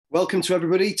Welcome to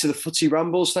everybody to the Footy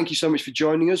Rambles. Thank you so much for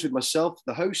joining us with myself,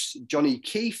 the host, Jonathan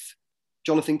Keefe,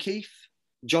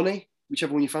 Johnny,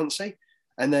 whichever one you fancy.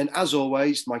 And then, as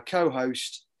always, my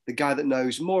co-host, the guy that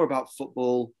knows more about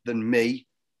football than me.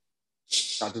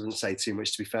 That doesn't say too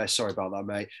much, to be fair. Sorry about that,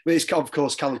 mate. But it's, of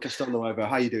course, Callum Castellano.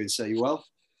 How you doing, sir? You well?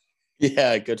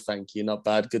 Yeah, good, thank you. Not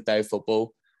bad. Good day of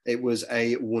football. It was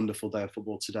a wonderful day of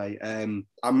football today. I'm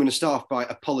going to start off by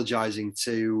apologising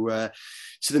to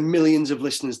the millions of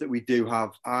listeners that we do have.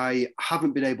 I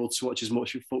haven't been able to watch as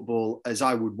much of football as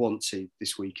I would want to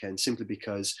this weekend, simply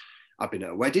because I've been at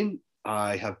a wedding,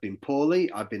 I have been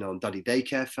poorly, I've been on daddy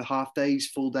daycare for half days,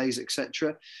 full days,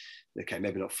 etc. Okay,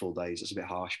 maybe not full days, that's a bit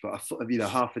harsh, but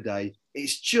half a day.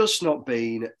 It's just not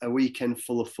been a weekend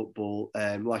full of football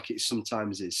like it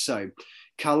sometimes is. So,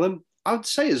 Callum, I would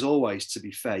say, as always, to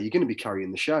be fair, you're going to be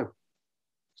carrying the show.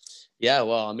 Yeah,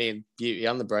 well, I mean, beauty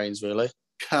and the brains, really.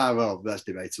 Well, that's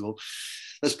debatable.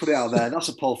 Let's put it out there. That's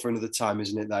a poll for another time,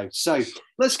 isn't it, though? So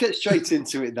let's get straight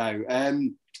into it, though.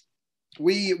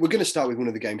 We're going to start with one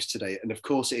of the games today, and of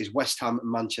course it is West Ham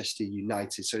and Manchester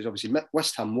United. So it's obviously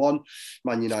West Ham 1,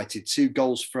 Man United 2,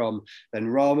 goals from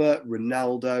Benrahma,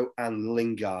 Ronaldo and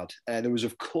Lingard. There was,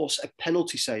 of course, a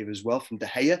penalty save as well from De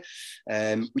Gea,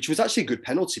 which was actually a good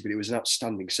penalty, but it was an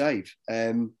outstanding save.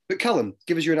 But Callum,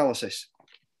 give us your analysis.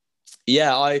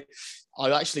 Yeah,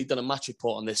 I've actually done a match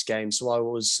report on this game, so I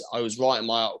was writing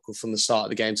my article from the start of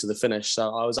the game to the finish.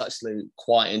 So I was actually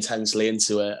quite intensely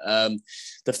into it.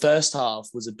 The first half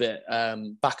was a bit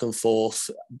back and forth.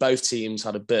 Both teams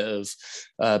had a bit of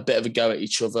a go at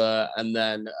each other, and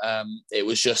then it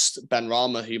was just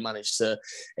Benrahma who managed to.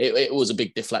 It was a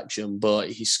big deflection, but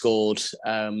he scored.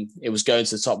 It was going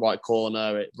to the top right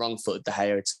corner. It wrong-footed De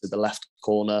Gea to the left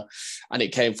corner, and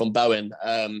it came from Bowen,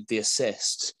 the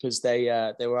assist, because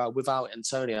they were without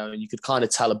Antonio, and you could kind of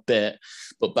tell a bit,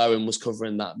 but Bowen was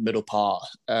covering that middle part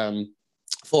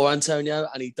for Antonio,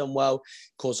 and he'd done well,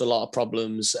 caused a lot of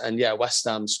problems. And yeah, West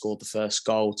Ham scored the first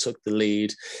goal, took the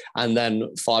lead, and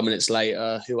then 5 minutes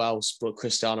later, who else but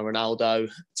Cristiano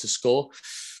Ronaldo to score?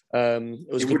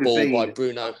 It was a good ball by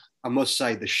Bruno. I must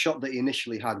say, the shot that he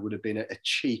initially had would have been a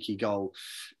cheeky goal,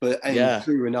 but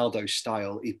through Ronaldo's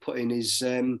style, he put in his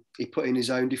own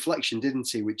deflection, didn't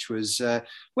he? Which was it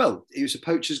was a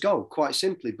poacher's goal, quite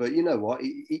simply. But you know what?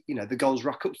 The goals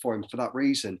rack up for him for that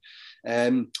reason.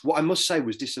 What I must say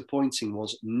was disappointing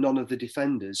was none of the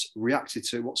defenders reacted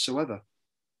to it whatsoever.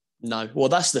 No, well,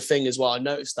 that's the thing as well. I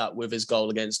noticed that with his goal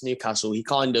against Newcastle,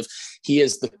 he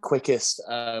is the quickest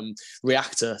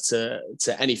reactor to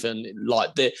anything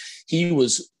like that. He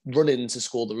was running to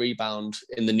score the rebound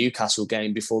in the Newcastle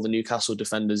game before the Newcastle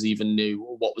defenders even knew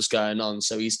what was going on.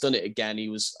 So he's done it again. He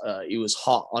was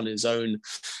hot on his own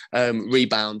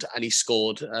rebound, and he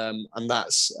scored. And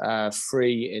that's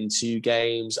 3 in 2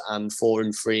 games and 4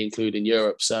 in 3, including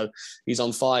Europe. So he's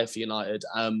on fire for United.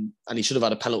 And he should have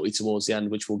had a penalty towards the end,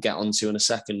 which we'll get onto in a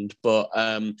second. But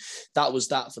that was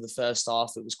that for the first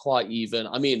half. It was quite even.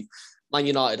 I mean, Man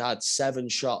United had 7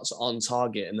 shots on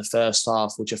target in the first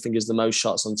half, which I think is the most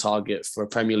shots on target for a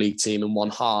Premier League team in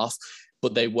one half,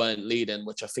 but they weren't leading,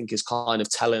 which I think is kind of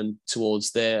telling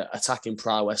towards their attacking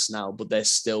prowess now, but they're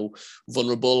still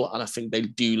vulnerable. And I think they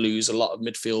do lose a lot of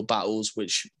midfield battles,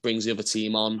 which brings the other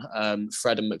team on.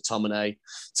 Fred and McTominay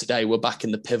today were back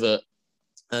in the pivot,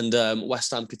 and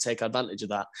West Ham could take advantage of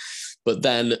that. But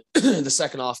then the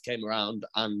second half came around,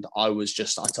 and I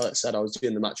said I was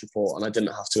doing the match report, and I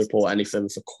didn't have to report anything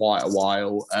for quite a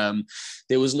while.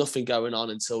 There was nothing going on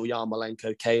until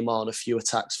Yarmolenko came on, a few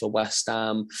attacks for West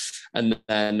Ham, and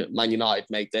then Man United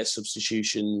made their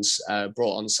substitutions,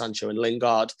 brought on Sancho and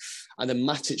Lingard, and then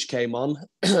Matic came on,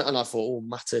 and I thought,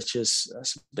 Matic is a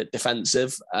bit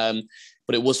defensive.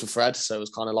 But it was for Fred, so it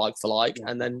was kind of like for like.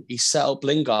 And then he set up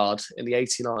Lingard in the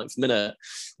 89th minute,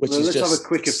 let's have a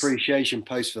quick appreciation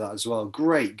post for that as well.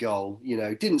 Great goal.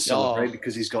 Didn't celebrate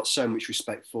because he's got so much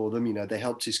respect for them. They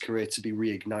helped his career to be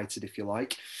reignited, if you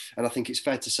like. And I think it's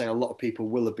fair to say a lot of people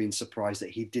will have been surprised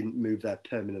that he didn't move there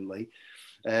permanently,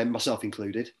 myself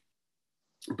included.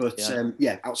 But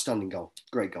outstanding goal.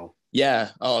 Great goal. Yeah,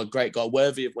 great goal,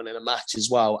 worthy of winning a match as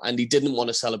well. And he didn't want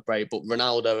to celebrate, but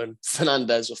Ronaldo and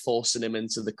Fernandes were forcing him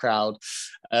into the crowd.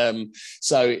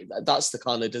 So that's the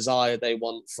kind of desire they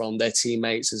want from their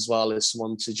teammates, as well as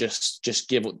someone to just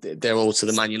give their all to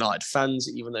the Man United fans,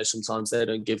 even though sometimes they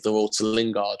don't give their all to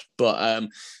Lingard. But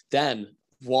then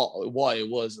what it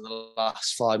was in the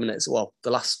last 5 minutes,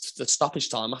 the stoppage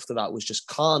time after that was just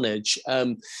carnage.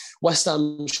 West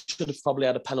Ham should have probably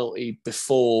had a penalty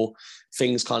before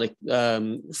things kind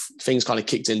of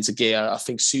kicked into gear. I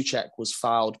think Souček was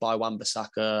fouled by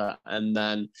Wan-Bissaka, and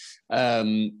then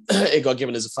it got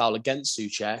given as a foul against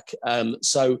Souček.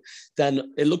 So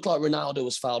then it looked like Ronaldo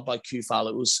was fouled by Kufal.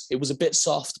 It was a bit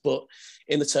soft, but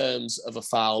in the terms of a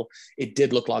foul, it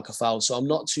did look like a foul. So I'm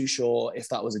not too sure if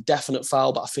that was a definite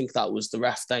foul, but I think that was the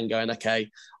ref then going, okay,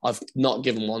 I've not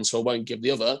given one, so I won't give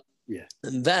the other. Yeah.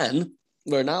 And then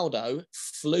Ronaldo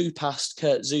flew past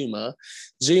Kurt Zouma.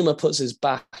 Zouma puts his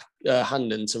back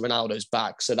hand into Ronaldo's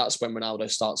back. So that's when Ronaldo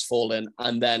starts falling,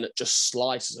 and then just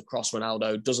slices across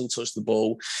Ronaldo, doesn't touch the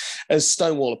ball. As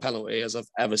stonewall a penalty as I've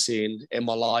ever seen in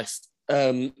my life.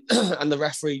 And the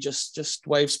referee just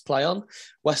waves play on.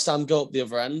 West Ham go up the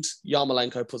other end.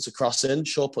 Yarmolenko puts a cross in.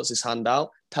 Shaw puts his hand out.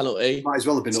 Penalty. Might as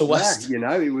well have been up there, you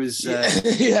know. It was.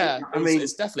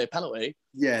 It's definitely a penalty.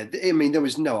 Yeah, I mean, there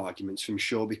was no arguments from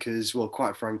Shaw because, well,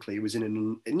 quite frankly, it was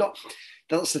not.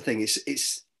 That's the thing.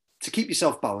 It's to keep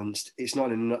yourself balanced. It's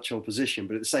not in a natural position,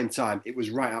 but at the same time, it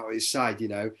was right out of his side. You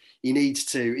know, he needs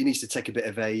to take a bit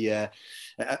of a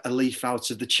leaf out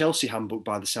of the Chelsea handbook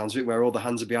by the sounds of it, where all the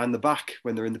hands are behind the back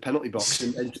when they're in the penalty box.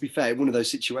 And to be fair, one of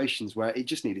those situations where it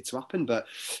just needed to happen. But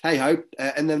hey ho,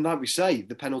 and then like we say,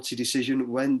 the penalty decision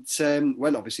went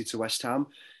obviously to West Ham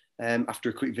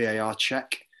after a quick VAR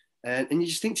check, and you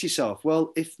just think to yourself,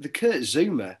 well, if the Kurt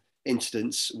Zouma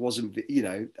incident wasn't, you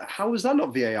know, how was that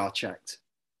not VAR checked?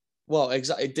 Well,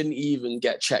 exactly. It didn't even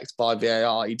get checked by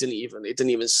VAR. It didn't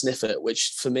even sniff it,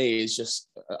 which for me is just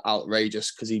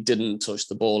outrageous because he didn't touch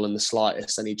the ball in the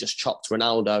slightest, and he just chopped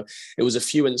Ronaldo. It was a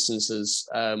few instances.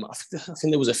 I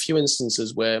think there was a few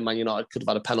instances where Man United could have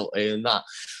had a penalty, and that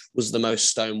was the most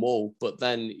stonewall. But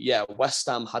then, yeah, West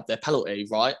Ham had their penalty,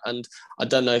 right? And I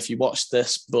don't know if you watched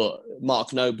this, but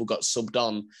Mark Noble got subbed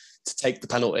on to take the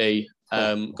penalty.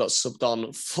 Got subbed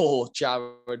on for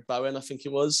Jared Bowen, I think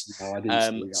it was. No, I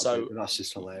didn't see that, but that's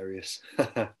just hilarious.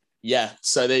 Yeah,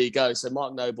 so there you go. So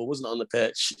Mark Noble wasn't on the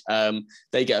pitch.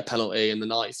 They get a penalty in the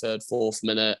 93rd, 4th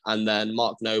minute, and then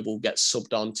Mark Noble gets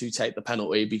subbed on to take the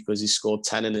penalty because he scored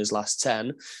 10 in his last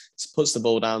 10. So puts the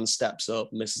ball down, steps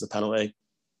up, misses the penalty.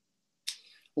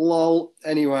 Lol.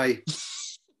 Anyway,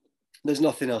 there's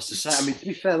nothing else to say. I mean, to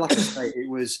be fair, like I say, it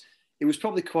was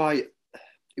probably quite.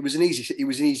 It was an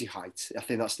easy height. I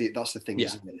think that's the thing, yeah.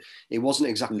 Isn't it? It wasn't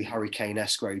exactly Harry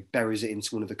Kane-esque where he buries it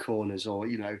into one of the corners or,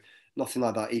 you know, nothing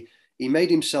like that. He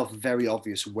made himself very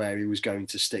obvious where he was going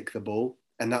to stick the ball.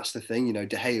 And that's the thing, you know,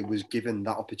 De Gea was given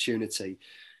that opportunity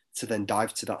to then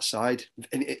dive to that side.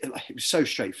 And it was so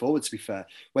straightforward, to be fair.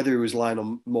 Whether he was relying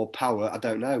on more power, I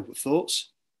don't know. Thoughts?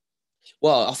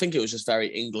 Well, I think it was just very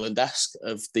England-esque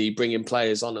of the bringing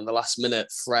players on in the last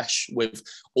minute, fresh with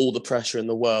all the pressure in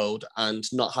the world and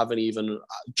not having even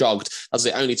jogged. That's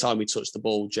the only time he touched the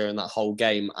ball during that whole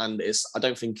game. And I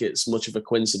don't think it's much of a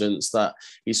coincidence that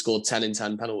he scored 10 in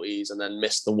 10 penalties and then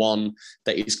missed the one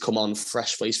that he's come on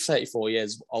fresh for. He's 34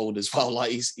 years old as well.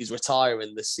 Like he's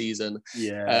retiring this season.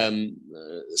 Yeah.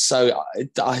 So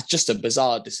just a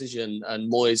bizarre decision.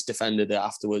 And Moyes defended it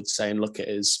afterwards saying, look at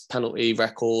his penalty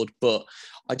record. But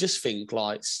I just think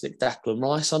like stick Declan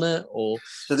Rice on it, or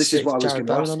so this is what I was going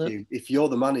to ask you. If you're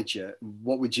the manager,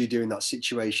 what would you do in that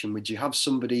situation? Would you have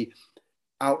somebody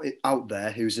out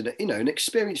there who's an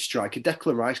experienced striker,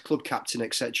 Declan Rice, club captain,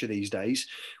 etc. These days?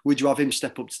 Would you have him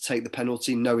step up to take the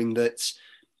penalty, knowing that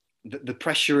the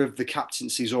pressure of the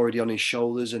captaincy is already on his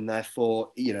shoulders, and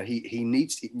therefore, you know, he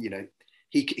needs to, you know,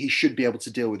 he should be able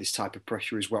to deal with this type of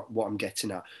pressure? Is what I'm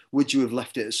getting at. Would you have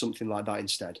left it as something like that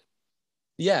instead?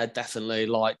 Yeah, definitely.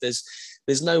 Like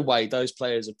there's no way those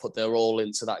players have put their all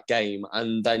into that game,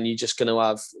 and then you're just going to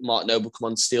have Mark Noble come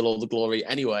on and steal all the glory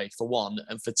anyway, for one,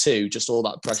 and for two, just all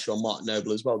that pressure on Mark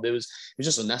Noble as well. It was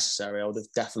just unnecessary. I would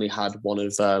have definitely had one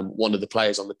of the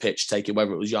players on the pitch take it,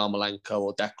 whether it was Yarmolenko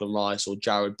or Declan Rice or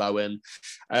Jared Bowen.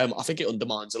 I think it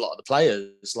undermines a lot of the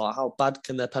players. Like, how bad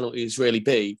can their penalties really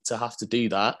be to have to do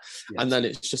that? Yes. And then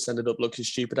it's just ended up looking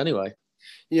stupid anyway.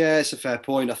 Yeah, it's a fair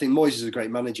point. I think Moyes is a great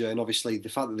manager, and obviously the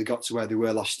fact that they got to where they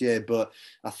were last year. But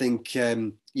I think,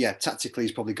 tactically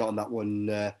he's probably gotten that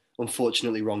one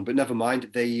unfortunately wrong. But never mind.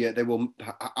 They will.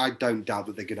 I don't doubt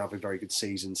that they're going to have a very good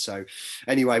season. So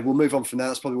anyway, we'll move on from there.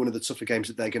 That's probably one of the tougher games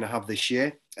that they're going to have this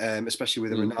year, especially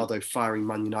with Ronaldo firing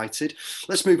Man United.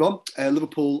 Let's move on.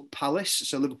 Liverpool Palace.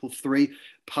 So Liverpool 3.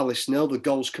 Palace 0. The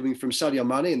goals coming from Sadio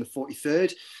Mane in the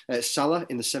 43rd, Salah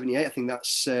in the 78th. I think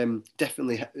that's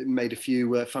definitely made a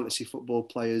few fantasy football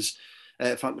players,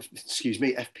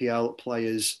 FPL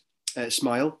players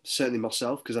smile. Certainly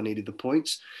myself, because I needed the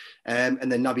points.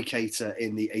 And then Naby Keita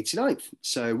in the 89th.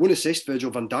 So one assist,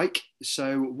 Virgil van Dijk.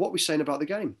 So what are we saying about the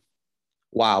game?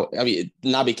 Wow. I mean,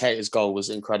 Naby Keita's goal was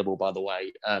incredible, by the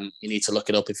way. You need to look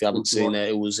it up if you haven't seen it.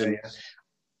 It was an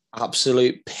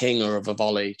absolute pinger of a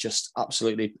volley, just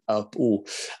absolutely. So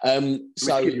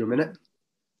give you a minute.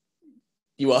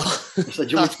 You are. So do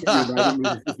you want me to give you a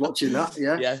minute just watching that?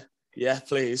 Yeah. Yeah,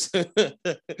 please. It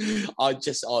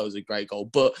was a great goal.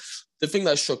 But the thing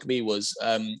that struck me was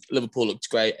Liverpool looked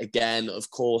great again, of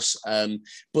course.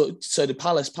 But so the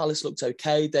Palace looked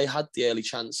okay. They had the early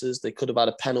chances. They could have had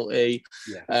a penalty.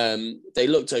 Yeah. They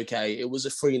looked okay. It was a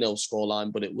 3-0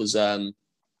 scoreline, but it was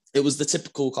the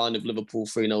typical kind of Liverpool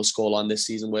 3-0 scoreline this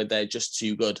season where they're just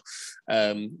too good.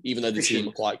 Even though the team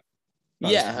are quite...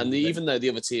 Yeah, and even though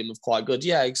the other team are quite good,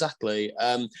 yeah, exactly.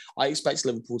 I expect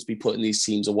Liverpool to be putting these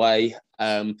teams away,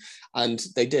 and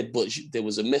they did. But there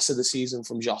was a miss of the season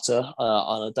from Jota, and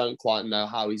I don't quite know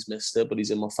how he's missed it, but he's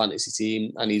in my fantasy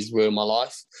team and he's ruined my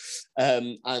life.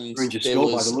 And ruined your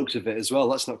score by the looks of it as well.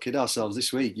 Let's not kid ourselves.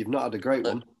 This week, you've not had a great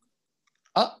one.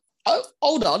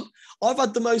 Hold on, I've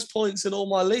had the most points in all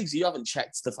my leagues. You haven't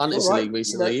checked the fantasy league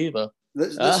recently either.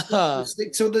 Let's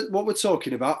stick to what we're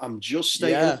talking about. I'm just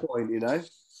stating the point,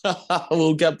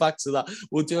 We'll get back to that.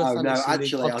 We'll do a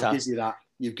fantasy league podcast. I'll give you that.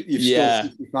 You've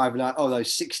scored 55 and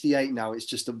 68 now. It's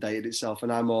just updated itself,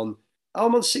 and I'm on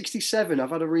 67.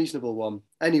 I've had a reasonable one.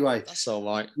 Anyway, that's all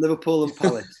right. Liverpool and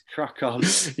Palace, crack on.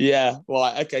 Yeah,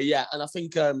 right, okay, yeah, and I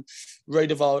think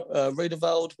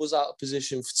Raderveld was out of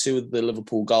position for 2 of the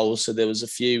Liverpool goals, so there was a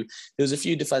few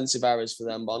defensive errors for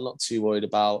them, but I'm not too worried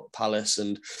about Palace,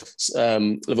 and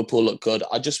Liverpool look good.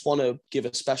 I just want to give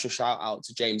a special shout out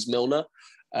to James Milner,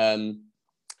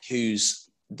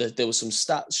 there was some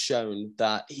stats shown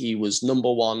that he was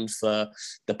number 1 for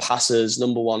the passes,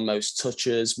 number 1 most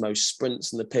touches, most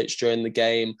sprints in the pitch during the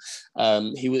game.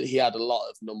 He had a lot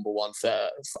of number 1 for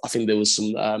I think there was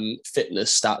some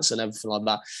fitness stats and everything like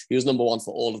that. He was number 1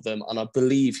 for all of them, and I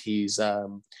believe he's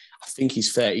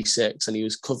 36, and he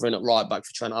was covering at right back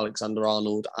for Trent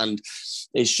Alexander-Arnold, and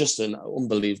it's just an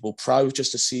unbelievable pro,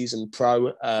 just a seasoned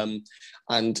pro.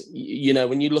 And, you know,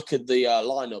 when you look at the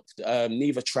lineup,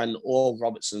 neither Trent or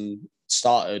Robertson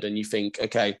started, and you think,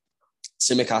 okay,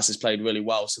 Tsimikas has played really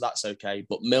well, so that's okay.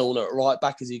 But Milner at right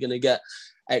back, is he going to get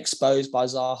exposed by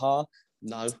Zaha?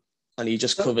 No. And he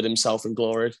just covered himself in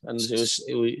glory. And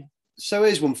So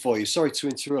here's one for you. Sorry to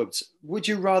interrupt. Would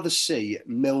you rather see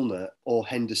Milner or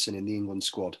Henderson in the England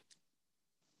squad?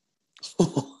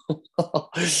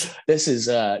 This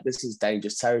is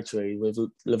dangerous territory with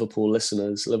Liverpool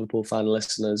fan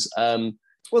listeners.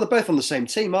 Well, they're both on the same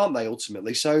team, aren't they?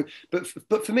 Ultimately, so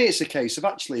but for me, it's a case of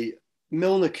actually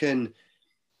Milner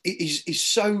he's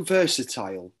so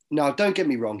versatile. Now, don't get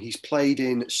me wrong. He's played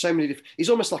in so many different. He's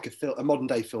almost like a modern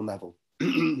day Phil Neville.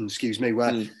 Excuse me,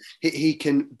 where he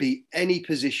can be any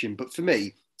position. But for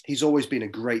me, he's always been a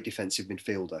great defensive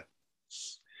midfielder.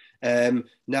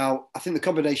 Now, I think the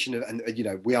combination of, and you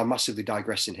know, we are massively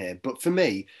digressing here, but for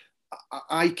me,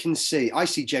 I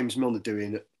see James Milner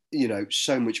doing, you know,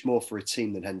 so much more for a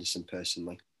team than Henderson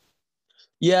personally.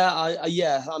 Yeah,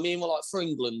 I mean, well, like for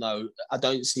England though, I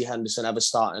don't see Henderson ever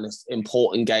starting an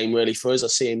important game really for us. I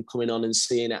see him coming on and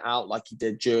seeing it out like he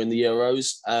did during the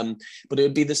Euros. But it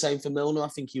would be the same for Milner. I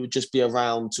think he would just be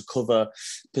around to cover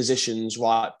positions,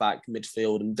 right back,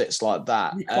 midfield, and bits like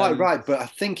that. You're quite right, but I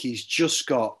think he's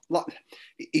got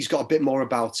a bit more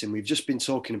about him. We've just been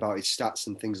talking about his stats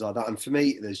and things like that, and for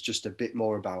me, there's just a bit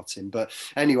more about him. But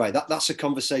anyway, that's a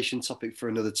conversation topic for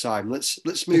another time.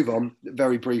 Let's move on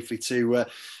very briefly to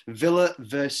Villa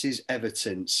versus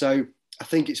Everton. So I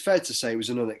think it's fair to say it was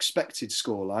an unexpected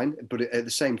scoreline, but at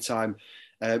the same time,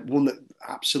 one that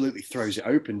absolutely throws it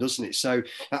open, doesn't it? So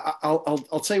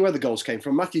I'll tell you where the goals came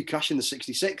from. Matthew Cash in the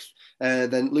 66th.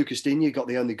 Then Lucas Digne got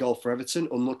the only goal for Everton.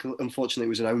 Unfortunately, it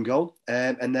was an own goal.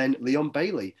 And then Leon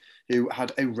Bailey, who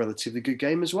had a relatively good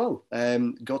game as well,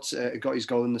 got his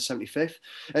goal in the 75th.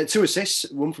 2 assists,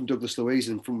 one from Douglas Luiz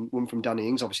and one from Danny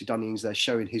Ings. Obviously, Danny Ings there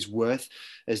showing his worth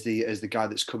as the guy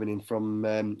that's coming in from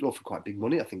for quite big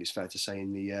money. I think it's fair to say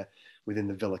within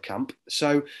the Villa camp.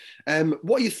 So,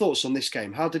 what are your thoughts on this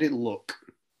game? How did it look?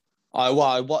 I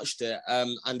watched it,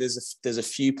 and there's a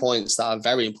few points that are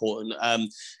very important.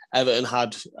 Everton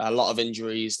had a lot of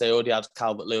injuries. They already had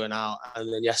Calvert-Lewin out,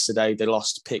 and then yesterday they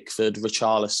lost Pickford,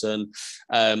 Richarlison,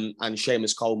 and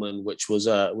Seamus Coleman, which was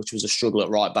a struggle at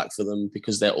right back for them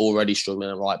because they're already struggling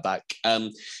at right back.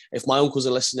 If my uncles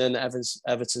are listening,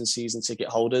 Everton season ticket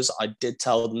holders, I did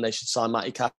tell them they should sign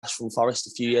Matty Cash from Forest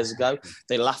a few years ago.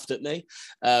 They laughed at me,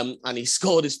 and he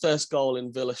scored his first goal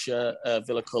in Villa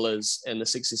colours in the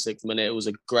 66th minute. It was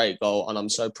a great goal, and I'm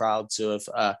so proud to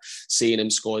have seen him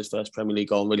score his first Premier League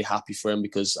goal and really really happy for him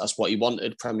because that's what he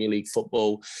wanted, Premier League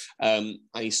football. And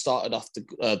he started off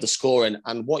the scoring.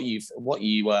 And what you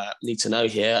need to know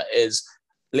here is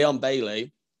Leon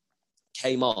Bailey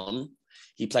came on.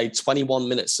 He played 21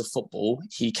 minutes of football.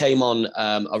 He came on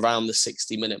around the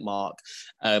 60-minute mark.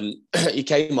 He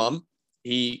came on.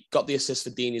 He got the assist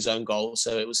for Dini's own goal.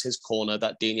 So it was his corner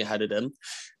that Dini headed him.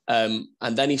 And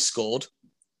then he scored.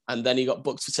 And then he got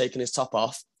booked for taking his top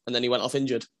off. And then he went off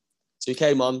injured. So he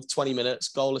came on, 20 minutes,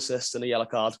 goal, assist, and a yellow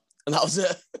card. And that was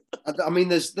it. I mean,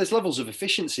 there's levels of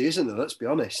efficiency, isn't there? Let's be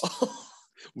honest.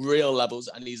 Real levels,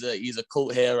 and he's a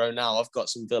cult hero now. I've got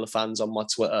some Villa fans on my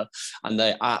Twitter, and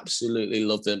they absolutely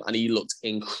loved him, and he looked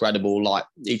incredible. Like,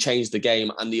 he changed the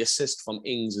game, and the assist from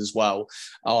Ings as well.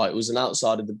 Oh, it was an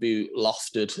outside of the boot,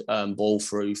 lofted ball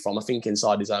through from, I think,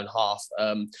 inside his own half,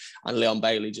 and Leon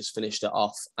Bailey just finished it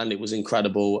off, and it was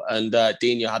incredible. And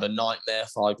Dino had a nightmare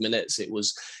 5 minutes. It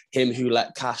was him who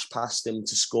let Cash past him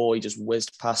to score. He just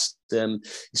whizzed past him.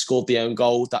 He scored the own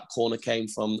goal. That corner came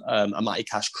from a Matty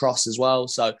Cash cross as well.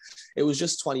 So it was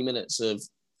just 20 minutes of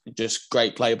just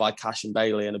great play by Cash and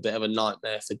Bailey and a bit of a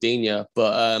nightmare for Dina.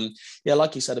 But yeah,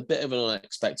 like you said, a bit of an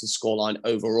unexpected scoreline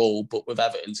overall. But with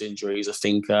Everton's injuries, I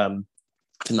think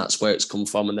that's where it's come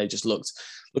from. And they just looked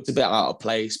a bit out of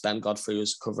place. Ben Godfrey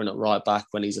was covering at right back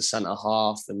when he's a centre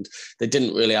half, and they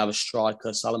didn't really have a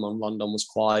striker. Salomon Rondon was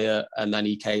quiet, and then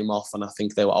he came off, and I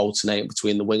think they were alternating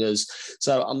between the wingers.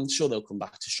 So I'm sure they'll come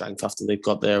back to strength after they've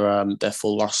got their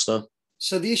full roster.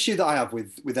 So the issue that I have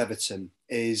with Everton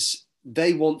is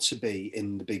they want to be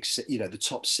in the big, the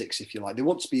top six, if you like. They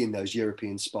want to be in those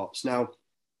European spots. Now,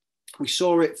 we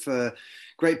saw it for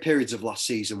great periods of last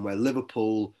season where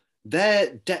Liverpool,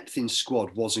 their depth in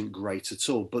squad wasn't great at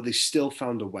all, but they still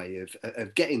found a way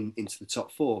of getting into the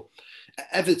top four.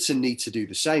 Everton need to do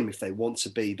the same if they want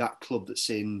to be that club that's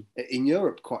in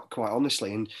Europe, quite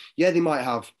honestly. And yeah, they might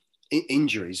have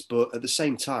injuries, but at the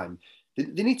same time,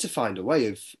 they need to find a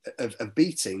way of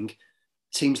beating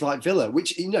teams like Villa,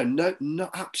 which, no,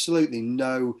 absolutely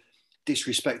no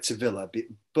disrespect to Villa,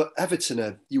 but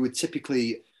Everton you would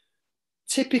typically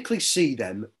see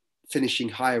them finishing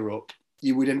higher up.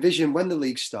 You would envision when the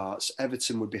league starts,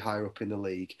 Everton would be higher up in the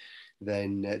league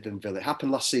than Villa. It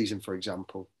happened last season, for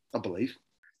example, I believe.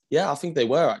 Yeah, I think they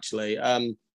were actually.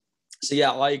 So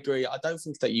yeah, I agree. I don't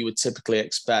think that you would typically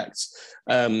expect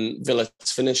Villa to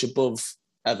finish above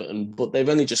Everton, but they've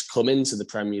only just come into the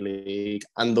Premier League,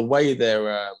 and the way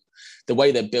they're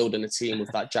building a team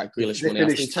with that Jack Grealish money, I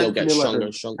think they'll get stronger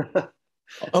and stronger.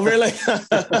 Oh, really? So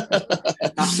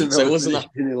it wasn't that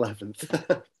in 11th.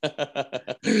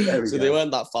 So they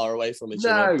weren't that far away from each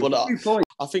other. But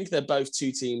I think they're both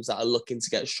two teams that are looking to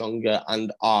get stronger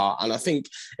and are. And I think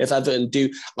if Everton do,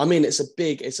 I mean, it's a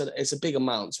big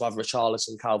amount to have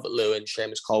Richarlison, Calvert-Lewin,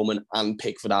 Seamus Coleman, and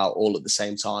Pickford out all at the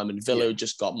same time. And Villa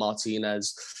just got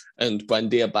Martinez and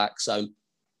Buendia back, so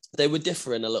they were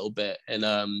differing a little bit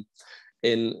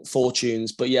in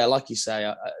fortunes. But yeah, like you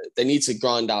say, they need to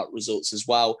grind out results as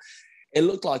well. It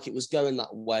looked like it was going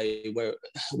that way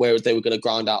where they were going to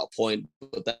grind out a point,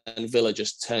 but then Villa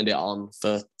just turned it on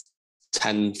for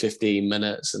 10, 15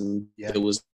 minutes, and there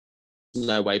was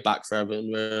no way back for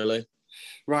Everton, really.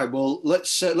 Right, well,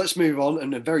 let's move on,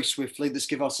 and very swiftly, let's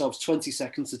give ourselves 20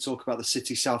 seconds to talk about the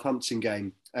City-Southampton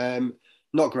game.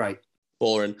 Not great.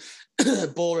 Boring.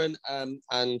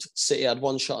 And City had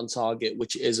one shot on target,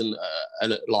 which isn't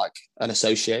an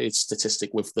associated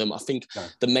statistic with them. I think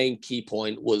the main key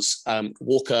point was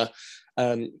Walker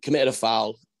committed a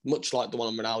foul, much like the one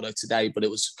on Ronaldo today, but it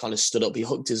was kind of stood up. He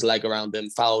hooked his leg around him,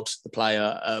 fouled the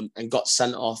player, and got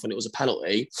sent off, and it was a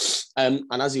penalty. And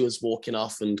as he was walking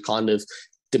off and kind of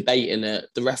debating it,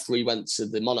 the referee went to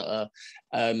the monitor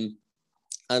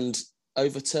and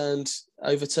overturned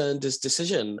his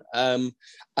decision, and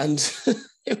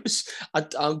it was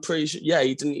I'm pretty sure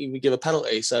he didn't even give a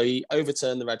penalty, so he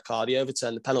overturned the red card, he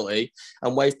overturned the penalty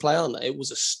and waved play on. It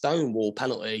was a stonewall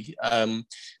penalty,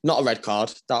 not a red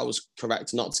card. That was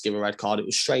correct not to give a red card. It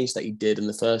was strange that he did in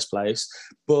the first place,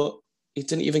 but he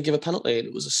didn't even give a penalty.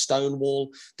 It was a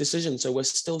stonewall decision. So we're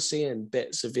still seeing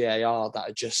bits of VAR that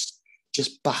are just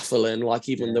baffling, like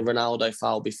even the Ronaldo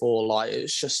foul before. Like,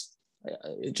 it's just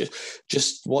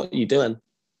what are you doing?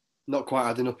 Not quite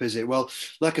adding up, is it? Well,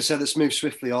 like I said, let's move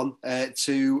swiftly on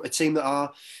to a team that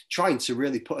are trying to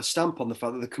really put a stamp on the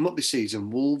fact that they've come up this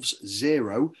season. Wolves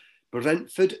 0,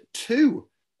 Brentford 2.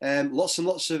 Lots and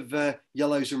lots of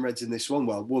yellows and reds in this one.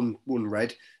 Well, one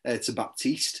red to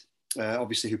Baptiste,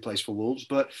 obviously, who plays for Wolves,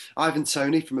 but Ivan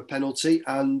Toney from a penalty,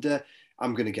 and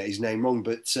I'm going to get his name wrong,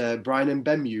 but Brian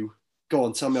Mbemu. Go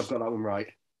on, tell me I've got that one right.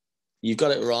 You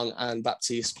got it wrong, and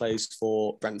Baptiste plays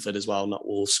for Brentford as well, not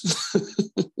Wolves.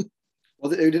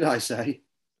 Well, who did I say?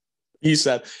 You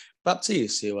said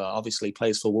Baptiste, who obviously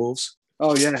plays for Wolves.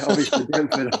 Oh yeah, obviously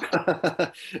Brentford.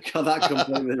 Got that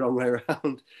completely the wrong way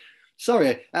around.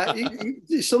 Sorry,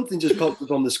 something just popped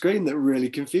up on the screen that really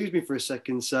confused me for a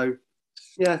second. So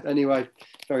yeah, anyway,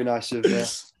 very nice of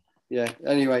yeah.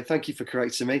 Anyway, thank you for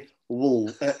correcting me.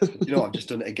 Wool. You know, I've just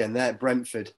done it again there.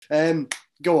 Brentford.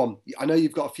 Go on. I know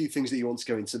you've got a few things that you want to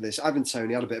go into this. Ivan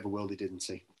Toney had a bit of a worldie, didn't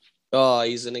he? Oh,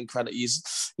 he's an incredible.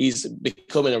 He's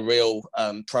becoming a real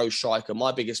pro striker.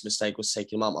 My biggest mistake was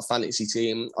taking him out of my fantasy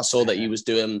team. I saw that he was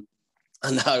doing. I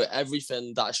know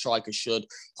everything that a striker should: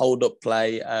 hold up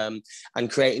play and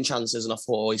creating chances. And I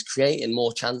thought, oh, he's creating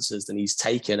more chances than he's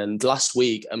taking. And last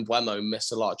week, Mbeumo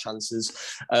missed a lot of chances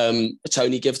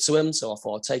Tony gave to him. So I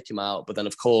thought I'd take him out. But then,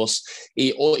 of course,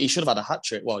 he should have had a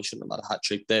hat-trick. Well, he shouldn't have had a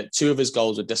hat-trick. Two of his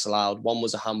goals were disallowed. One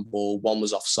was a handball. One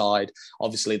was offside.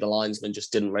 Obviously, the linesman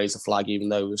just didn't raise the flag, even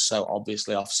though it was so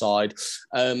obviously offside.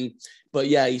 But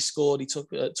yeah, he scored. He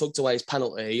took away his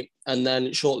penalty, and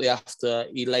then shortly after,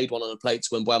 he laid one on a plate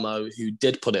to Mbeumo, who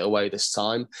did put it away this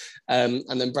time. And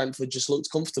then Brentford just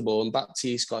looked comfortable, and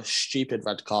Baptiste got a stupid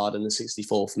red card in the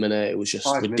 64th minute. It was just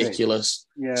 5 ridiculous.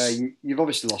 Minutes. Yeah, you've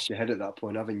obviously lost your head at that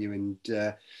point, haven't you? And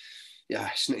yeah,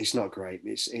 it's not great.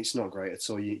 It's not great at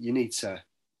all. You need to.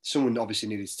 Someone obviously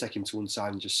needed to take him to one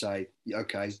side and just say,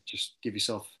 okay, just give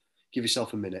yourself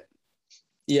a minute.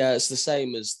 Yeah, it's the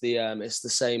same as the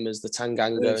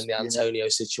Tanganga and the Antonio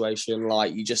situation.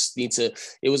 Like, you just need to.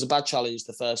 It was a bad challenge,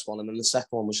 the first one, and then the second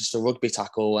one was just a rugby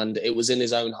tackle, and it was in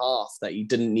his own half that he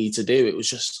didn't need to do. It was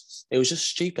just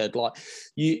stupid. Like,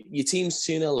 your team's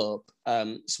 2-0 up.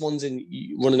 Someone's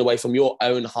running away from your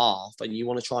own half, and you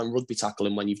want to try and rugby tackle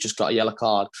him when you've just got a yellow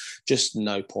card. Just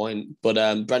no point.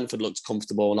 But Brentford looked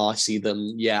comfortable, and I see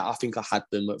them. Yeah, I think I had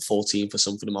them at 14 for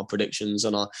something in my predictions,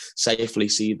 and I safely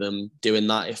see them doing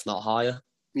that, if not higher.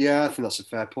 Yeah, I think that's a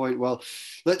fair point. Well,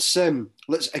 let's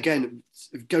again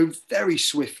go very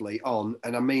swiftly on,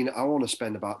 and I mean, I want to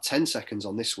spend about 10 seconds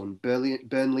on this one.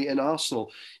 Burnley and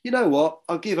Arsenal. You know what?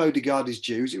 I'll give Odegaard his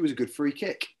dues. It was a good free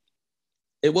kick.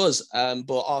 It was,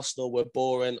 but Arsenal were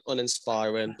boring,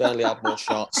 uninspiring. Burnley had more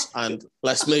shots, and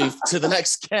let's move to the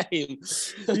next game.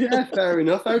 Yeah, fair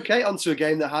enough. Okay, on to a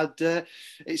game that had,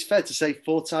 it's fair to say,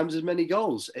 4 times as many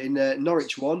goals. In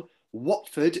Norwich 1,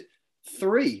 Watford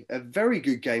 3. A very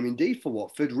good game indeed for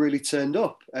Watford. Really turned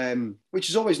up, which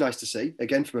is always nice to see,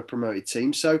 again, from a promoted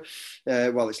team. So,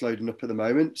 well, it's loading up at the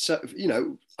moment. So, you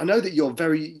know, I know that you're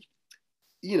very...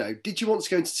 You know, did you want to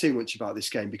go into too much about this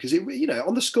game? Because it, you know,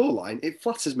 on the scoreline, it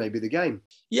flatters maybe the game.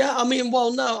 Yeah, I mean,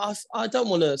 well, no, I don't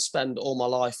want to spend all my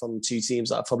life on 2 teams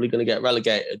that are probably going to get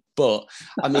relegated. But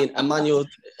I mean, Emmanuel,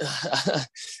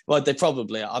 well, they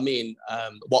probably. I mean,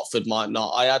 Watford might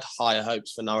not. I had higher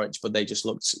hopes for Norwich, but they just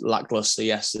looked lackluster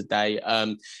yesterday.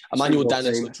 Emmanuel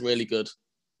Dennis looked really good.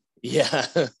 Yeah.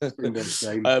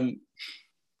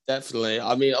 Definitely.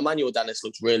 I mean, Emmanuel Dennis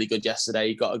looked really good yesterday.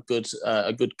 He got a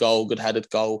good goal, good headed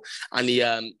goal, and he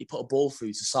put a ball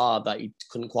through to Sarr that he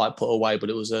couldn't quite put away, but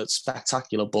it was a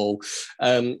spectacular ball.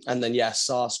 And then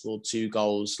Sarr scored 2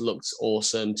 goals, looked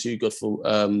awesome, too good for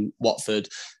Watford.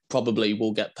 Probably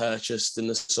will get purchased in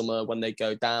the summer when they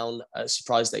go down.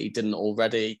 Surprised that he didn't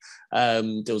already.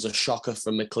 There was a shocker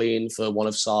from McLean for one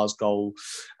of Sarr's goal,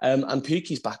 and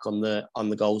Pukki's back on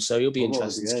the goal, so he'll be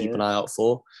interested to keep an eye out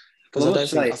for.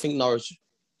 Because I think Norwich...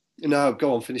 No,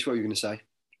 go on, finish what you were going to say.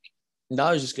 No,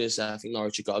 I was just going to say, I think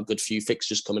Norwich have got a good few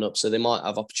fixtures coming up, so they might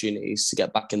have opportunities to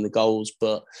get back in the goals,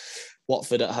 but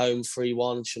Watford at home,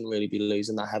 3-1, shouldn't really be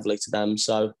losing that heavily to them,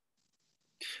 so...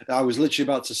 I was literally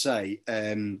about to say,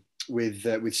 with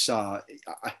Sarr,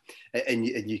 and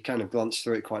you kind of glanced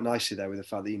through it quite nicely there with the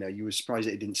fact that, you know, you were surprised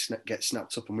that he didn't get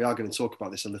snapped up, and we are going to talk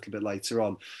about this a little bit later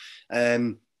on.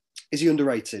 Is he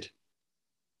underrated?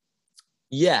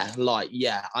 Yeah.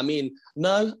 I mean,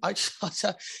 no,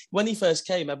 when he first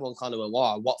came, everyone kind of went,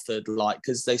 wow, Watford,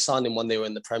 because they signed him when they were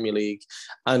in the Premier League,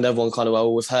 and everyone kind of,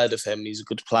 well, we've heard of him, he's a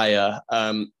good player.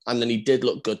 And then he did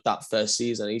look good that first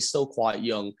season. He's still quite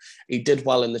young. He did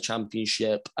well in the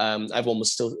Championship. Everyone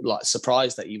was still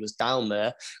surprised that he was down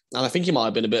there. And I think he might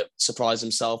have been a bit surprised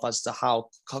himself as to how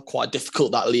quite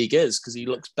difficult that league is, because he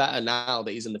looks better now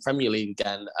that he's in the Premier League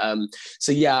again.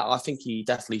 So yeah, I think he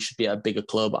definitely should be at a bigger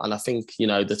club. And I think, you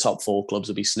know, the top 4 clubs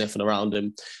will be sniffing around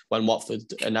him when Watford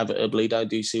inevitably don't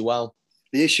do too well.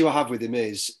 The issue I have with him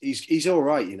is he's all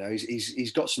right, you know,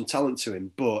 he's got some talent to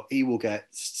him, but he will get,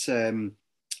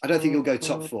 I don't think he'll go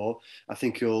top 4. I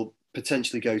think he'll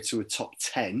potentially go to a top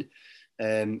 10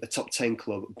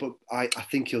 club, but I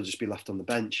think he'll just be left on the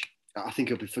bench. I think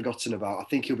he'll be forgotten about. I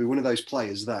think he'll be one of those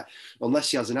players that,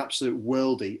 unless he has an absolute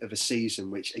worldie of a season,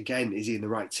 which again, is he in the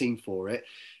right team for it?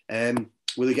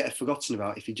 Will he get forgotten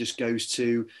about if he just goes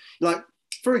to, like,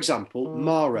 for example,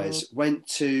 Mahrez went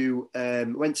to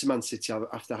Man City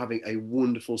after having a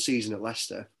wonderful season at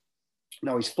Leicester.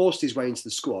 Now he's forced his way into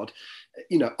the squad,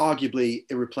 arguably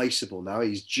irreplaceable now.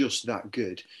 He's just that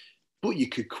good. But you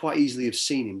could quite easily have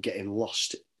seen him getting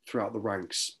lost throughout the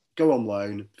ranks, go on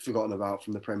loan, forgotten about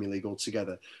from the Premier League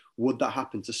altogether. Would that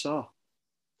happen to Sarr?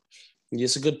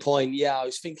 It's a good point. Yeah, I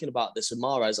was thinking about this with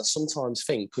Mahrez. I sometimes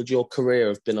think, could your career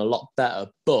have been a lot better?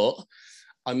 But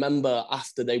I remember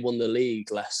after they won the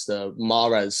league, Leicester,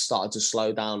 Mahrez started to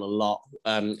slow down a lot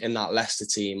in that Leicester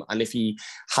team. And if he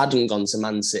hadn't gone to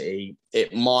Man City,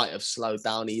 it might have slowed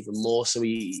down even more. So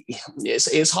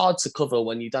it's hard to cover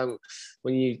when you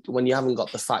haven't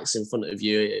got the facts in front of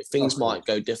you. Things might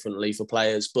go differently for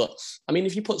players. But I mean,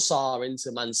 if you put Sarr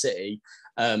into Man City,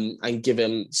 and give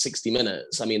him 60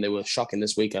 minutes. I mean, they were shocking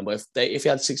this weekend, but if he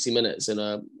had 60 minutes in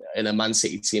a Man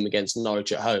City team against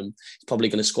Norwich at home, he's probably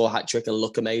going to score a hat-trick and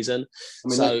look amazing. I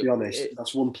mean, let's be honest,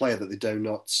 that's one player that they do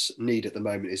not need at the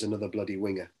moment is another bloody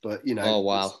winger. But, oh,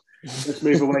 wow. Let's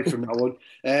move away from that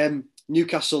one.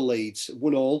 Newcastle Leeds,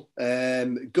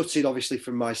 1-1. Gutted, obviously,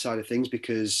 from my side of things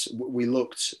because we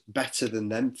looked better than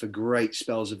them for great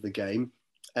spells of the game.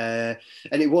 And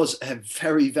it was a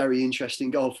very, very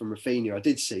interesting goal from Rafinha. I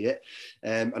did see it,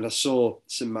 and I saw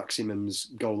St. Maximum's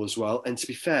goal as well. And to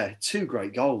be fair, two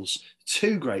great goals,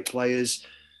 two great players.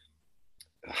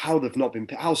 How they've not been,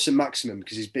 how St. Maximum,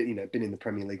 because he's been in the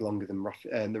Premier League longer than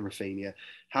Rafinha,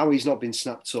 how he's not been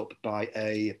snapped up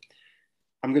by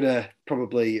I'm going to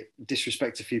probably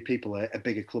disrespect a few people, a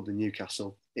bigger club than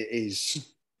Newcastle. It is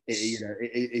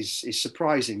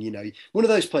surprising. One of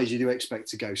those players you do expect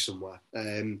to go somewhere,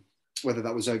 whether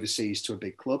that was overseas to a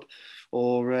big club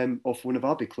or for one of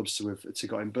our big clubs to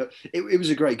got him. But it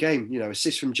was a great game.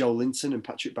 Assists from Joel Linton and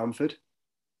Patrick Bamford.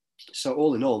 So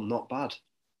all in all, not bad.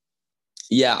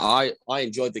 Yeah, I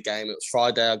enjoyed the game. It was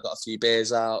Friday. I got a few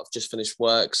beers out. I've just finished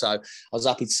work. So I was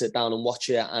happy to sit down and watch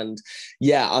it. And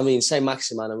yeah, I mean, St.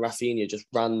 Maximin and Rafinha just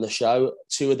ran the show.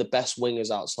 Two of the best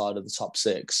wingers outside of the top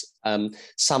six.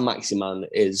 Sam Maximin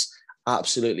is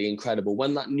absolutely incredible.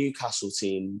 When that Newcastle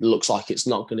team looks like it's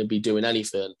not going to be doing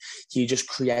anything, he just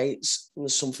creates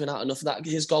something out of nothing. That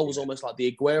his goal was almost like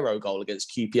the Aguero goal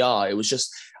against QPR. It was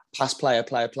just pass player.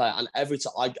 And every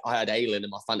time I had Ayling in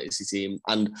my fantasy team,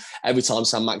 and every time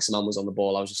Sam Maximin was on the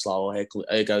ball, I was just like, oh,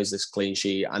 here goes this clean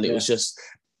sheet. And it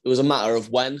was a matter of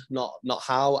when, not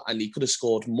how. And he could have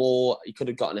scored more. He could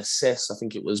have got an assist. I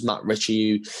think it was Matt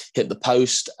Ritchie who hit the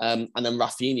post. And then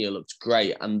Rafinha looked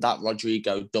great. And that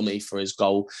Rodrigo dummy for his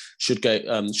goal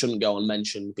shouldn't go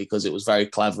unmentioned because it was very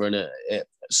clever and it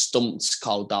stumped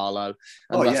Carl Darlow.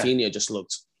 And Rafinha just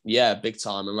looked, big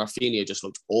time. And Rafinha just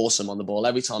looked awesome on the ball.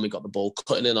 Every time he got the ball,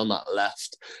 cutting in on that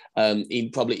left. He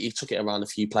took it around a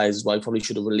few players as well. He probably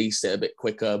should have released it a bit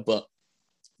quicker, but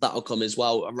that'll come as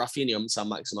well. And Rafinha and Sam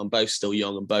Maximin, both still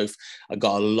young and both have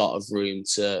got a lot of room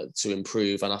to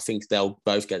improve. And I think they'll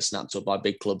both get snapped up by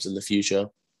big clubs in the future.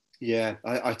 Yeah,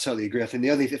 I totally agree. I think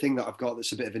the only thing that I've got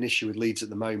that's a bit of an issue with Leeds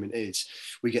at the moment is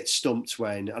we get stumped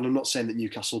when, and I'm not saying that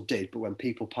Newcastle did, but when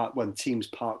teams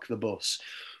park the bus,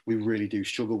 we really do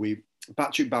struggle.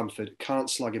 Patrick Bamford, can't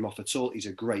slag him off at all. He's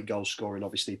a great goal scorer and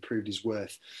obviously proved his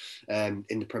worth in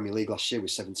the Premier League last year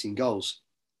with 17 goals.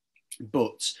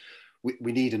 But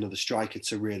we need another striker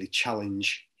to really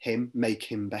challenge him, make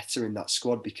him better in that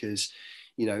squad because,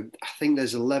 I think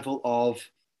there's a level of,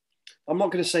 I'm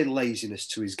not going to say laziness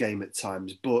to his game at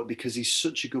times, but because he's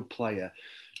such a good player,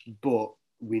 but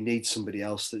we need somebody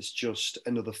else that's just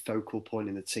another focal point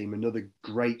in the team, another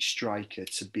great striker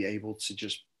to be able to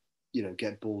just,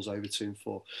 get balls over to him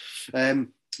for.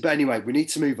 But anyway, we need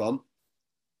to move on.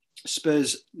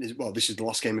 Spurs, well, this is the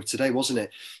last game of today, wasn't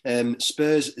it?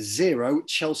 Spurs 0,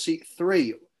 Chelsea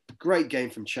 3. Great game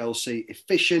from Chelsea,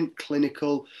 efficient,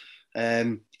 clinical.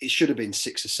 It should have been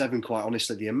 6 or 7, quite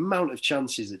honestly. The amount of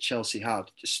chances that Chelsea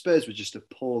had, Spurs were just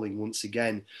appalling once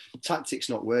again. Tactics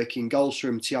not working. Goals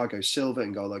from Thiago Silva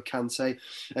and N'Golo Kante.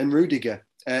 And Rudiger.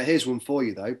 Here's one for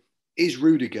you, though. Is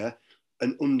Rudiger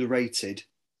an underrated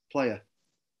player?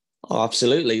 Oh,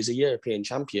 absolutely. He's a European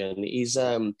champion. He's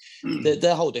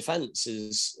their whole defence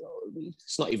it's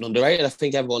not even underrated. I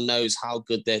think everyone knows how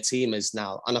good their team is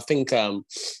now. And I think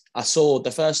I saw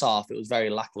the first half, it was very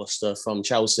lacklustre from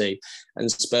Chelsea, and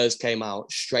Spurs came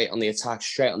out straight on the attack,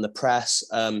 straight on the press.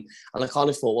 And I kind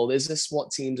of thought, well, is this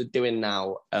what teams are doing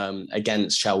now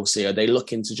against Chelsea? Are they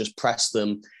looking to just press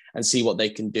them and see what they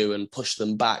can do and push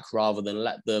them back rather than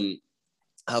let them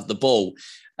have the ball.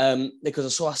 Because I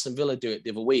saw Aston Villa do it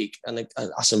the other week, and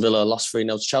Aston Villa lost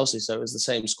 3-0 to Chelsea, so it was the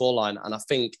same scoreline. And I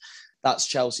think that's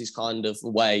Chelsea's kind of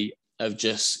way of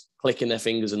just clicking their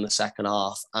fingers in the second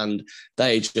half, and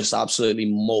they just absolutely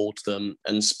mauled them.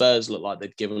 And Spurs looked like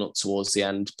they'd given up towards the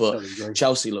end, but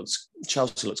Chelsea looks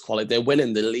quality. They're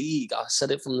winning the league. I said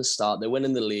it from the start. They're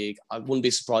winning the league. I wouldn't be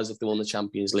surprised if they won the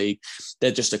Champions League. They're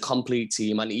just a complete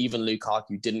team, and even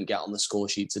Lukaku didn't get on the score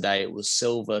sheet today. It was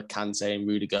Silva, Kante, and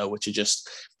Rudiger, which are just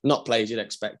not players you'd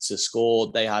expect to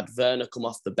score. They had Werner come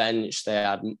off the bench.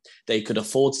 They could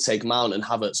afford to take Mount and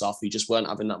Havertz off, who just weren't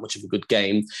having that much of a good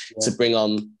game, to bring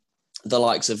on the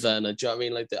likes of Werner. Do you know what I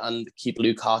mean? And keep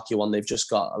Lukaku on. They've just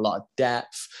got a lot of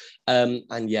depth.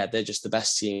 And yeah, they're just the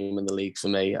best team in the league for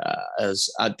me.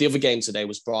 The other game today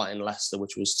was Brighton-Leicester,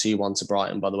 which was 2-1 to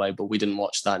Brighton, by the way, but we didn't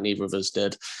watch that. Neither of us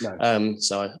did. No.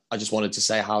 So I just wanted to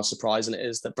say how surprising it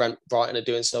is that Brighton are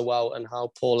doing so well and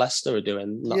how poor Leicester are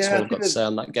doing. That's what I've got to say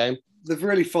on that game. They've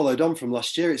really followed on from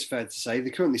last year, it's fair to say. They're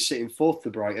currently sitting fourth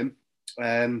for Brighton.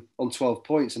 On 12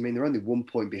 points. I mean, they're only 1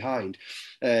 point behind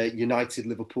United,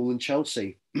 Liverpool and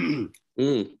Chelsea.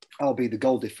 Albeit the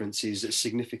goal difference is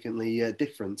significantly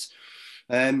different.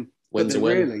 But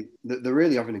they're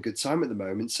really having a good time at the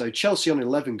moment. So Chelsea on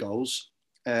 11 goals,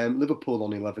 Liverpool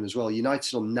on 11 as well,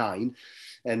 United on 9,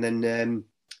 and then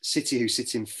City, who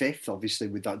sit in 5th, obviously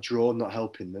with that draw not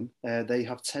helping them, they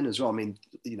have 10 as well. I mean,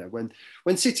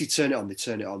 when City turn it on, they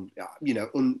turn it on,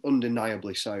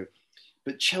 undeniably so.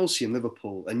 But Chelsea and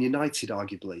Liverpool and United,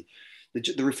 arguably,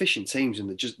 they're efficient teams, and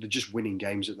they're just winning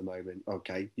games at the moment.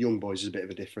 Okay, Young Boys is a bit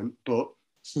of a different, but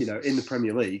in the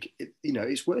Premier League,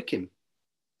 it's working.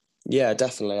 Yeah,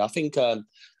 definitely. I think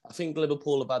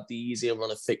Liverpool have had the easier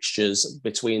run of fixtures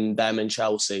between them and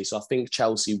Chelsea. So I think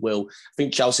Chelsea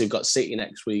have got City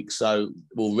next week. So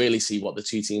we'll really see what the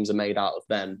two teams are made out of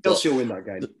then. Chelsea will win that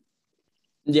game.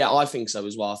 Yeah, I think so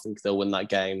as well. I think they'll win that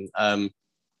game.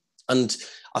 And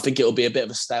I think it'll be a bit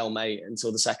of a stalemate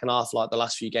until the second half, like the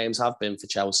last few games have been for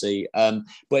Chelsea. But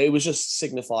it was just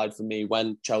signified for me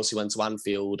when Chelsea went to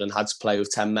Anfield and had to play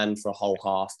with 10 men for a whole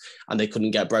half and they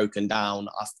couldn't get broken down.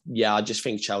 I just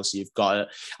think Chelsea have got it.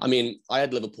 I mean, I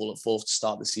had Liverpool at 4th to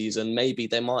start the season. Maybe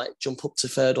they might jump up to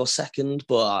 3rd or 2nd,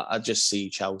 but I just see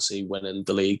Chelsea winning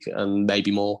the league and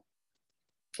maybe more.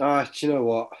 Do you know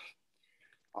what?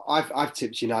 I've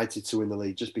tipped United to win the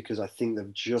league just because I think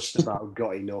they've just about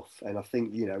got enough. And I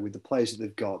think, with the players that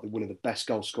they've got, they're one of the best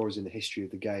goal scorers in the history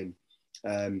of the game.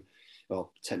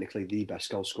 Well, technically the best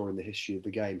goal scorer in the history of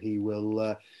the game. He will,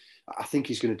 I think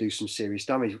he's going to do some serious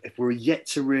damage. If we're yet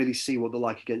to really see what they're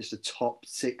like against a top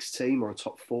 6 team or a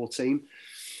top 4 team.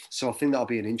 So I think that'll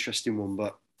be an interesting one.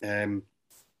 But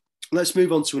let's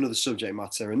move on to another subject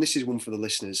matter. And this is one for the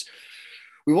listeners.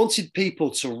 We wanted people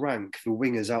to rank the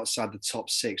wingers outside the top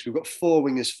 6. We've got 4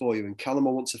 wingers for you. And Callum, I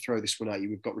want to throw this one at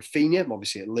you. We've got Rafinha,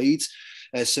 obviously at Leeds,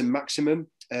 Saint-Maximin.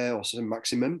 I've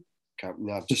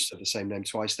just said the same name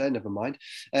twice there, never mind.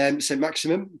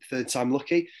 Saint-Maximin, third time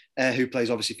lucky, who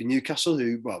plays obviously for Newcastle,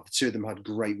 the two of them had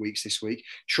great weeks this week.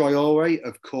 Traore,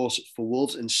 of course, for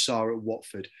Wolves, and Sarr at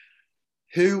Watford.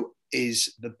 Who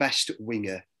is the best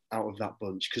winger out of that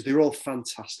bunch? Because they're all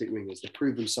fantastic wingers. They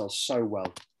prove themselves so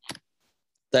well.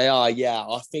 They are, yeah.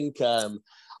 I think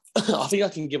I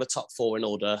can give a top 4 in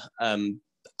order, and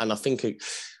I think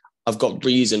I've got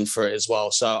reason for it as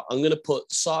well. So I'm going to put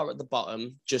Sarr at the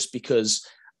bottom just because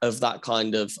of that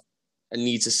kind of. I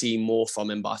need to see more from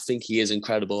him, but I think he is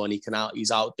incredible, and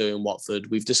he's outdoing Watford.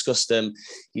 We've discussed him.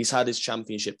 He's had his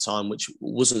championship time, which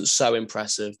wasn't so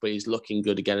impressive, but he's looking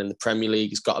good again in the Premier League.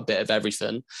 He's got a bit of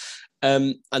everything.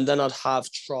 And then I'd have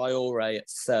Traore at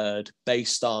 3rd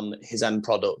based on his end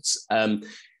products.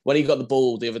 When he got the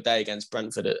ball the other day against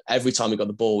Brentford, every time he got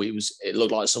the ball, it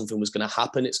looked like something was going to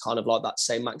happen. It's kind of like that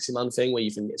Saint-Maximin thing where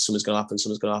you think something's going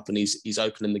to happen. He's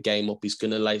opening the game up. He's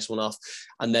going to lace one off,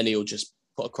 and then he'll just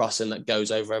put a cross in that goes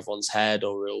over everyone's head,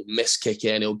 or he'll miss kick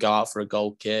it and he'll go out for a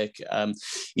goal kick.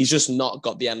 He's just not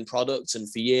got the end product. And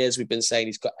for years, we've been saying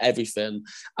he's got everything.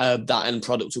 That end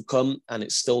product will come, and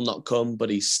it's still not come, but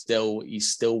he's still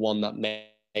one that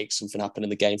makes something happen in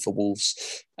the game for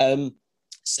Wolves.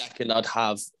 Second, I'd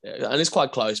have, and it's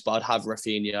quite close, but I'd have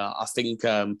Rafinha. I think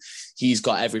he's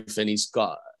got everything. He's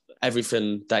got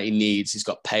everything that he needs. He's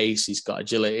got pace, he's got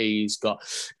agility,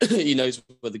 he knows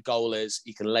where the goal is,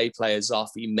 he can lay players off,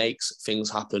 he makes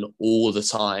things happen all the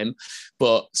time.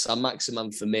 But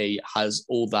Saint-Maximin for me has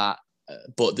all that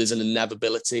but there's an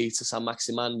inevitability to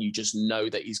Saint-Maximin. You just know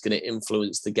that he's going to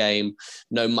influence the game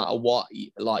no matter what.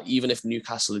 Like, even if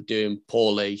Newcastle are doing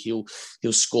poorly, he'll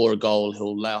score a goal,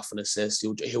 he'll lay off an assist,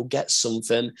 he'll get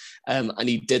something. And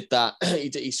he did that.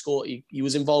 He scored. He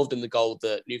was involved in the goal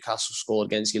that Newcastle scored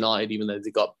against United, even though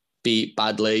they got beat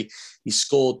badly. He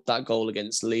scored that goal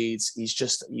against Leeds.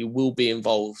 He will be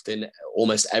involved in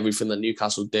almost everything that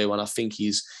Newcastle do. And I think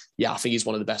he's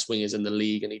one of the best wingers in the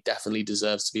league, and he definitely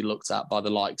deserves to be looked at by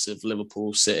the likes of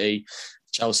Liverpool, City,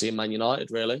 Chelsea and Man United,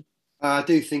 really. I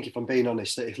do think, if I'm being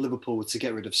honest, that if Liverpool were to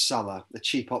get rid of Salah, the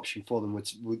cheap option for them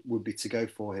would be to go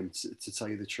for him, to tell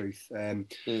you the truth.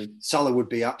 Salah would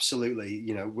be absolutely,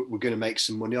 we're going to make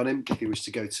some money on him if he was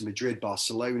to go to Madrid,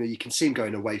 Barcelona. You can see him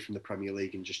going away from the Premier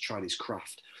League and just trying his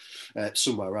craft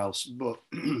somewhere else. But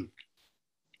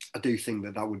I do think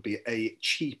that would be a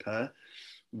cheaper.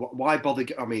 Why bother?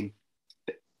 I mean,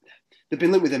 they've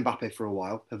been linked with Mbappe for a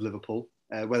while, of Liverpool.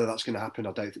 Whether that's going to happen,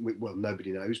 I don't think. Well,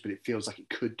 nobody knows, but it feels like it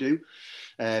could do.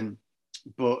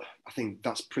 But I think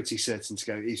that's pretty certain to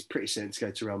go. He's pretty certain to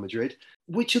go to Real Madrid.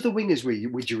 Which other wingers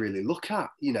would you really look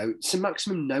at?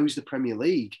 Saint-Maximin knows the Premier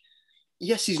League.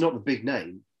 Yes, he's not the big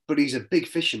name, but he's a big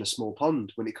fish in a small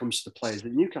pond when it comes to the players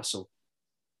at Newcastle.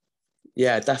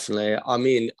 Yeah, definitely. I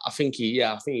mean, I think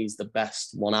he's the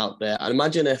best one out there. And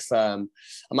imagine if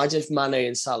Mane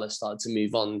and Salah started to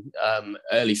move on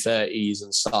early 30s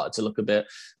and started to look a bit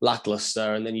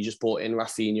lackluster, and then you just brought in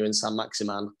Rafinha and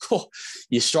Saint-Maximin.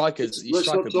 Your strikers. Let's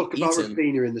not talk about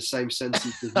Rafinha in the same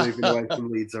sentence as moving away from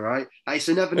Leeds. All right, it's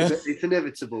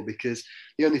inevitable, because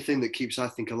the only thing that keeps, I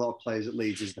think, a lot of players at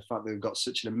Leeds is the fact that they've got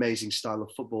such an amazing style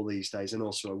of football these days, and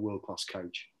also a world-class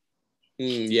coach.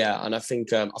 Yeah, and I think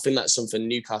that's something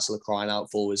Newcastle are crying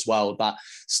out for as well, that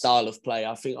style of play.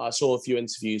 I think I saw a few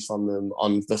interviews from them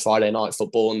on the Friday Night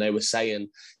Football, and they were saying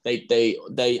they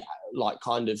like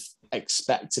kind of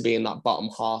expect to be in that bottom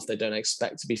half. They don't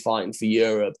expect to be fighting for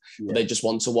Europe, but they just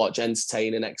want to watch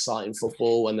entertaining, exciting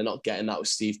football, and they're not getting that with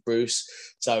Steve Bruce.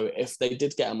 So if they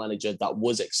did get a manager that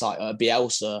was exciting,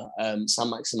 Bielsa,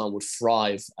 Saint-Maximin would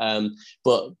thrive.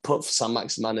 But put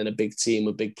Saint-Maximin in a big team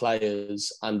with big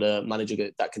players and a manager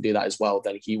that can do that as well,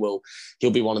 then he'll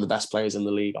be one of the best players in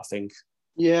the league, I think.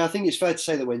 Yeah, I think it's fair to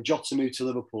say that when Jota moved to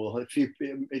Liverpool,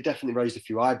 it definitely raised a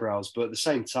few eyebrows, but at the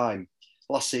same time,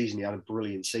 last season he had a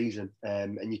brilliant season,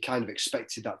 and you kind of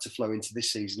expected that to flow into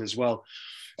this season as well.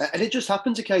 And it just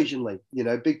happens occasionally,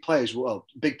 big players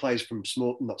from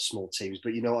not small teams,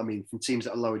 but you know what I mean, from teams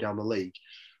that are lower down the league,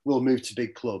 will move to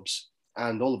big clubs,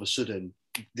 and all of a sudden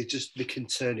they can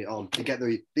turn it on. They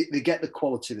get the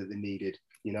quality that they needed,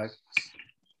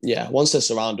 Yeah, once they're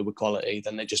surrounded with quality,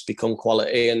 then they just become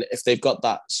quality. And if they've got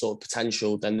that sort of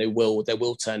potential, then they will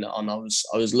turn it on. I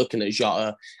was looking at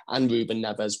Jota and Ruben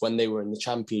Neves when they were in the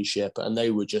Championship, and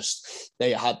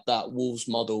they had that Wolves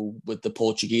model with the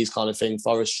Portuguese kind of thing.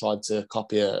 Forest tried to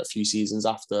copy a few seasons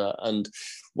after, and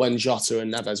when Jota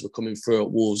and Neves were coming through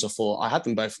at Wolves, I thought I had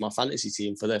them both for my fantasy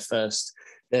team for their first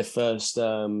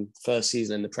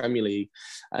season in the Premier League.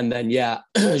 And then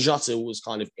Jota was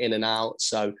kind of in and out.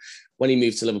 So when he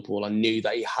moved to Liverpool, I knew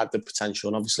that he had the potential,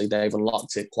 and obviously they've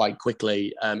unlocked it quite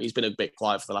quickly. He's been a bit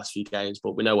quiet for the last few games,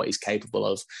 but we know what he's capable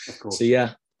of. Of course. So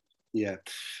yeah. Yeah,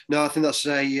 no, I think that's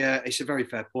it's a very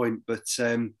fair point, but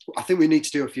I think we need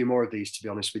to do a few more of these, to be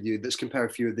honest with you. Let's compare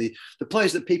a few of the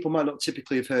players that people might not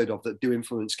typically have heard of that do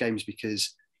influence games,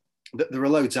 because there are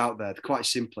loads out there. Quite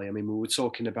simply, I mean, we were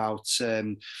talking about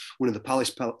one of the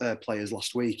Palace players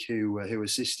last week who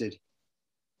assisted.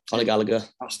 Conor Gallagher.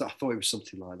 I thought it was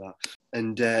something like that,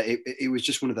 and it was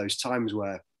just one of those times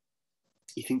where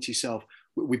you think to yourself,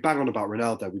 we bang on about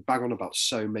Ronaldo, we bang on about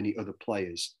so many other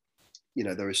players.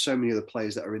 There are so many other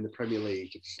players that are in the Premier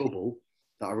League bubble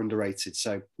that are underrated.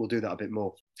 So we'll do that a bit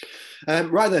more.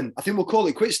 Right then, I think we'll call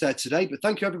it quits there today. But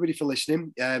thank you everybody for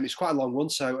listening. It's quite a long one,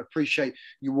 so I appreciate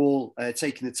you all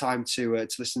taking the time to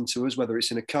listen to us, whether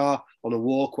it's in a car, on a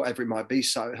walk, whatever it might be,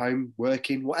 sat at home,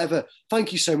 working, whatever.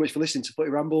 Thank you so much for listening to Footy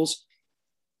Rambles.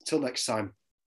 Until next time.